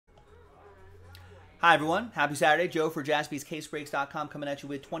Hi everyone, happy Saturday. Joe for jaspyscasebreaks.com coming at you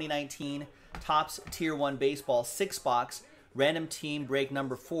with 2019 Topps Tier 1 Baseball 6-box random team break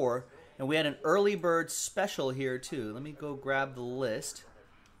number 4. And we had an early bird special here too. Let me go grab the list.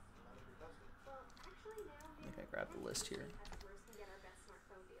 I think I grabbed the list here.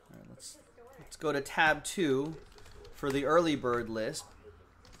 All right, let's go to tab 2 for the early bird list.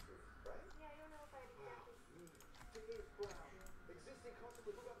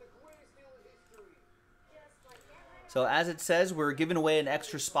 So as it says, we're giving away an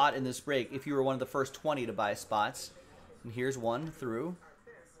extra spot in this break if you were one of the first 20 to buy spots. And here's 1 through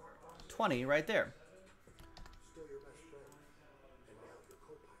 20 right there.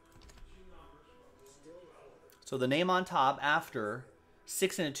 So the name on top after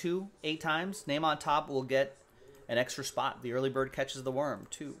 6 and a 2, 8 times, name on top will get an extra spot. The early bird catches the worm.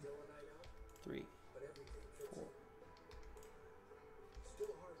 2, 3, 4.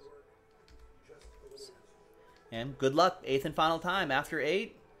 And good luck, 8th and final time. After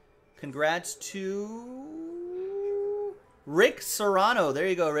 8, congrats to Rick Serrano. There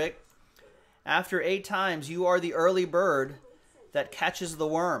you go, Rick. After 8 times, you are the early bird that catches the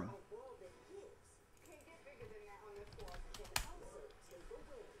worm.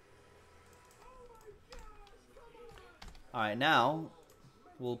 All right, now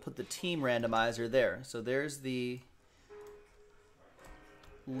we'll put the team randomizer there. So there's the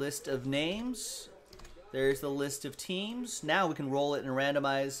list of names. There's the list of teams. Now we can roll it and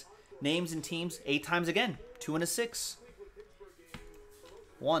randomize names and teams 8 times again. 2 and a 6.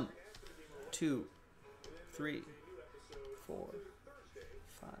 1, 2, 3, 4,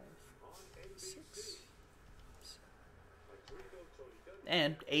 5, 6.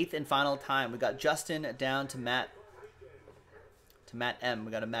 And 8th and final time. We got Justin down to Matt M.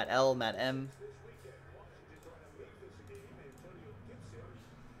 We got a Matt L, Matt M.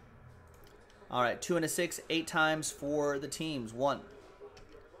 All right, 2 and a 6, 8 times for the teams. 1,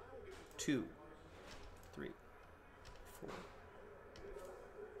 2, 3, 4.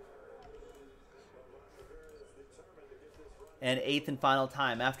 And 8th and final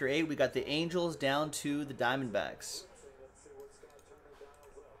time. After 8, we got the Angels down to the Diamondbacks.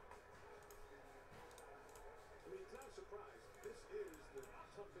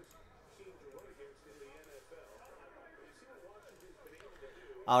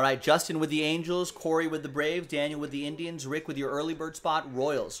 All right, Justin with the Angels, Corey with the Braves, Daniel with the Indians, Rick with your early bird spot,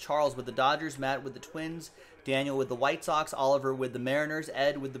 Royals, Charles with the Dodgers, Matt with the Twins, Daniel with the White Sox, Oliver with the Mariners,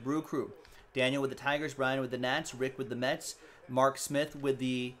 Ed with the Brew Crew, Daniel with the Tigers, Brian with the Nats, Rick with the Mets, Mark Smith with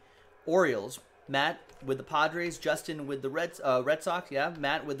the Orioles, Matt with the Padres, Justin with the Red Sox,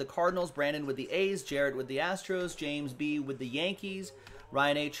 Matt with the Cardinals, Brandon with the A's, Jared with the Astros, James B with the Yankees,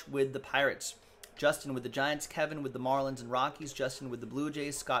 Ryan H with the Pirates. Justin with the Giants, Kevin with the Marlins and Rockies, Justin with the Blue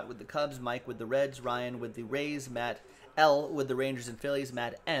Jays, Scott with the Cubs, Mike with the Reds, Ryan with the Rays, Matt L with the Rangers and Phillies,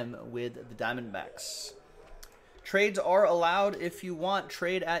 Matt M with the Diamondbacks. Trades are allowed if you want.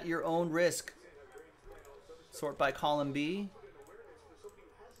 Trade at your own risk. Sort by column B.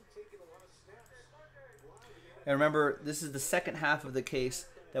 And remember, this is the second half of the case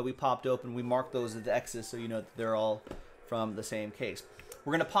that we popped open. We marked those as X's so you know that they're all from the same case.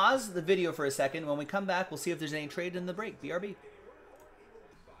 We're going to pause the video for a second. When we come back, we'll see if there's any trade in the break. BRB.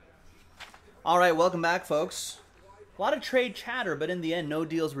 All right, welcome back, folks. A lot of trade chatter, but in the end, no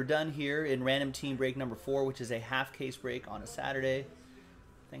deals were done here in random team break number 4, which is a half case break on a Saturday.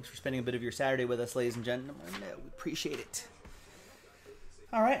 Thanks for spending a bit of your Saturday with us, ladies and gentlemen. We appreciate it.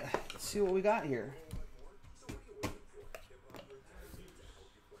 All right, let's see what we got here.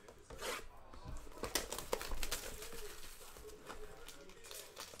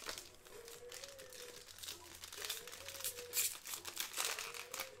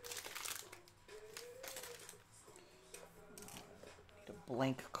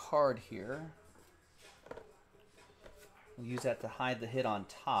 Blank card here. We'll use that to hide the hit on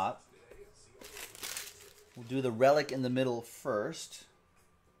top. We'll do the relic in the middle first.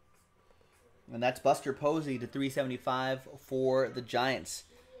 And that's Buster Posey to 375 for the Giants.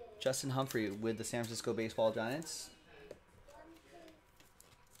 Justin Humphrey with the San Francisco Baseball Giants.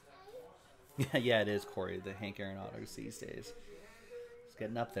 Yeah, it is, Corey, the Hank Aaron autos these days. It's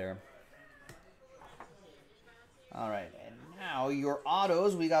getting up there. All right, and now your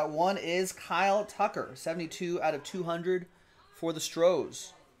autos. We got one is Kyle Tucker, 72 out of 200 for the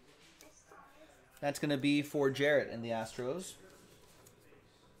Stros. That's going to be for Jarrett and the Astros.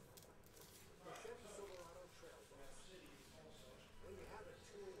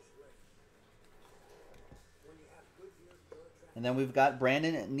 And then we've got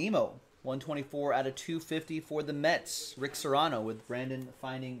Brandon Nemo, 124 out of 250 for the Mets. Rick Serrano with Brandon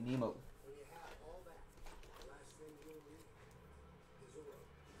finding Nemo.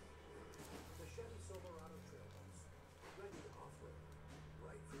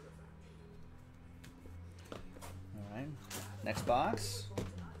 Next box.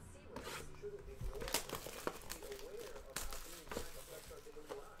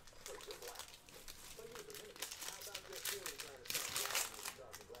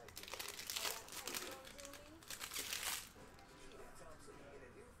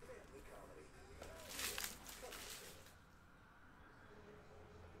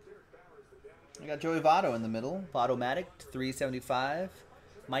 I got Joey Votto in the middle. Votto-matic, 375.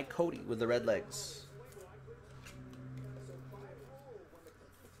 Mike Cody with the red legs.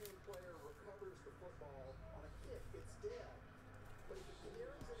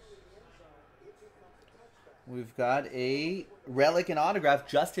 We've got a relic and autograph,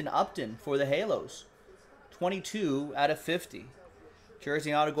 Justin Upton for the Halos. 22 out of 50.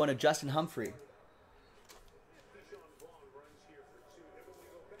 Jersey auto going to Justin Humphrey.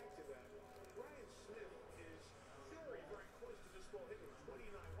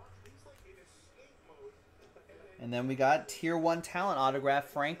 And then we got Tier 1 Talent autograph,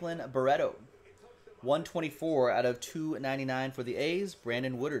 Franklin Barreto. 124 out of 299 for the A's,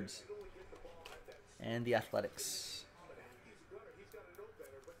 Brandon Woodards. And the Athletics.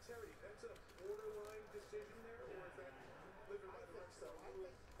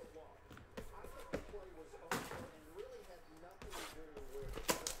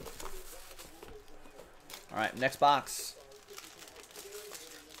 All right, next box.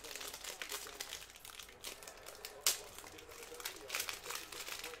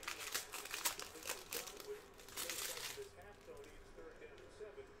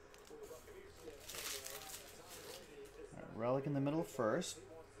 Relic in the middle first.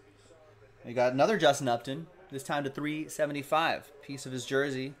 We got another Justin Upton, this time to 375. Piece of his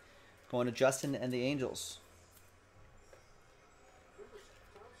jersey going to Justin and the Angels.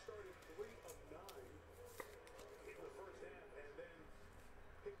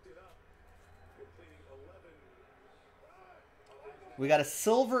 We got a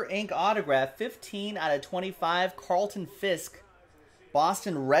silver ink autograph, 15 out of 25, Carlton Fisk,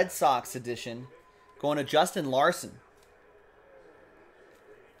 Boston Red Sox edition, going to Justin Larson.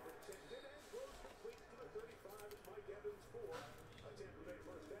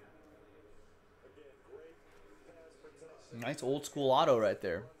 Nice old school auto right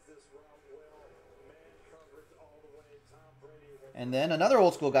there. And then another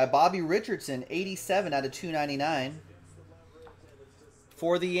old school guy, Bobby Richardson, 87 out of 299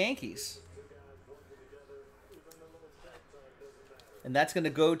 for the Yankees. And that's going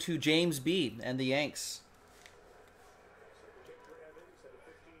to go to James B. and the Yanks.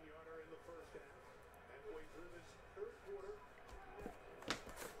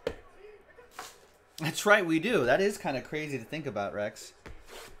 That's right, we do. That is kind of crazy to think about, Rex.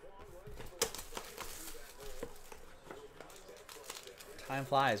 Time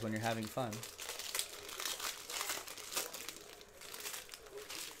flies when you're having fun.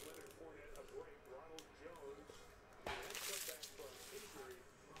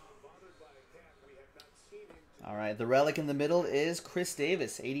 All right, the relic in the middle is Chris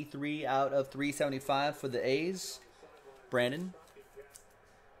Davis, 83 out of 375 for the A's. Brandon.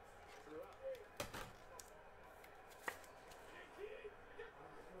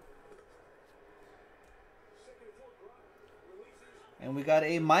 And we got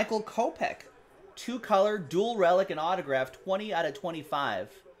a Michael Kopech, two-color, dual relic and autograph, 20 out of 25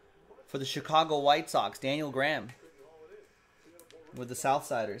 for the Chicago White Sox. Daniel Graham with the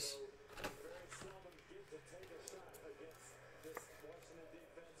Southsiders.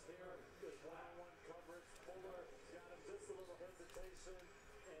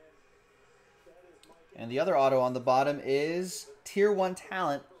 And the other auto on the bottom is Tier 1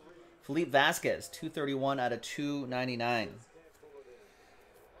 Talent, Felipe Vasquez, 231 out of 299.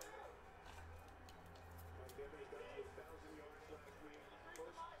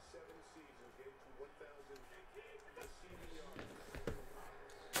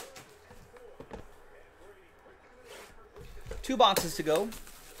 Two boxes to go.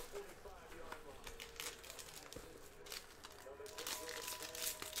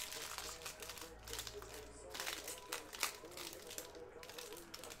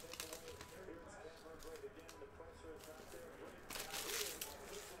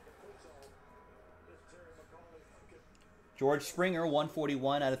 George Springer,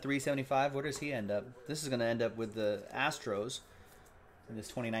 141 out of 375. Where does he end up? This is going to end up with the Astros in this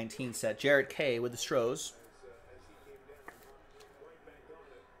 2019 set. Jarrett K with the Stros.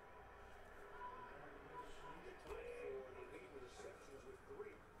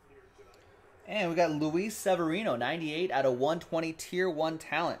 And we got Luis Severino, 98 out of 120, Tier 1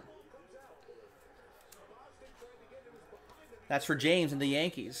 Talent. That's for James and the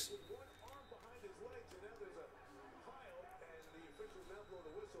Yankees.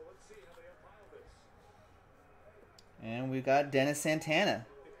 And we've got Dennis Santana.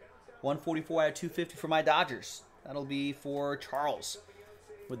 144 out of 250 for my Dodgers. That'll be for Charles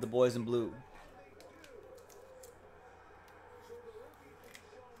with the boys in blue.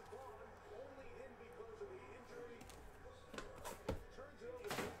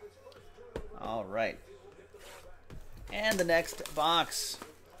 All right. And the next box.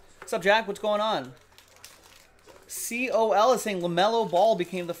 What's up, Jack? What's going on? COL is saying LaMelo Ball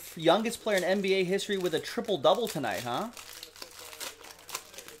became the youngest player in NBA history with a triple-double tonight, huh?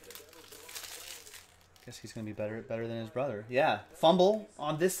 Guess he's going to be better than his brother. Yeah, fumble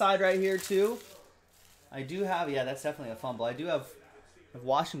on this side right here, too. I do have, yeah, that's definitely a fumble. I do have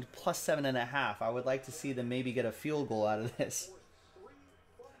Washington plus 7.5. I would like to see them maybe get a field goal out of this.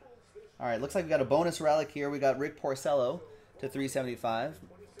 All right, looks like we got a bonus relic here. We got Rick Porcello to 375.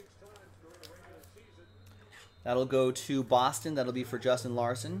 That'll go to Boston. That'll be for Justin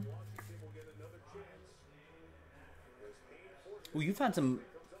Larson. Ooh, you found some...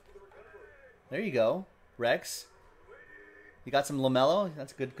 There you go, Rex. You got some LaMelo?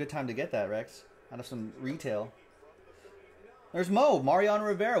 That's a good time to get that, Rex. Out of some retail. There's Mariano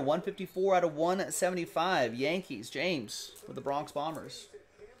Rivera, 154 out of 175. Yankees, James, with the Bronx Bombers.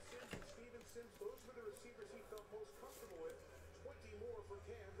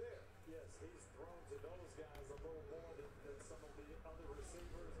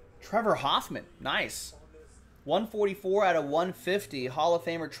 Trevor Hoffman, nice. 144 out of 150. Hall of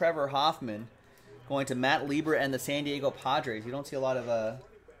Famer Trevor Hoffman going to Matt Lieber and the San Diego Padres. You don't see a lot of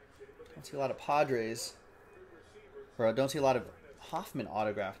Padres, or don't see a lot of Hoffman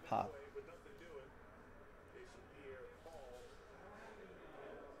autographed pop.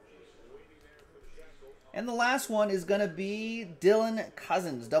 And the last one is going to be Dylan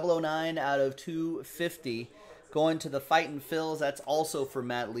Cousins, 009 out of 250. Going to the Fightin' Phils. That's also for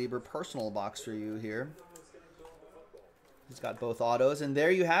Matt Lieber. Personal box for you here. He's got both autos. And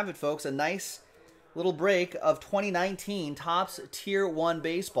there you have it, folks. A nice little break of 2019 Topps Tier 1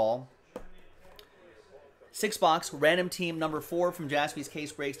 Baseball. 6-box, random team number 4 from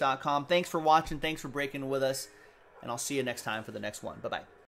jaspyscasebreaks.com. Thanks for watching. Thanks for breaking with us. And I'll see you next time for the next one. Bye-bye.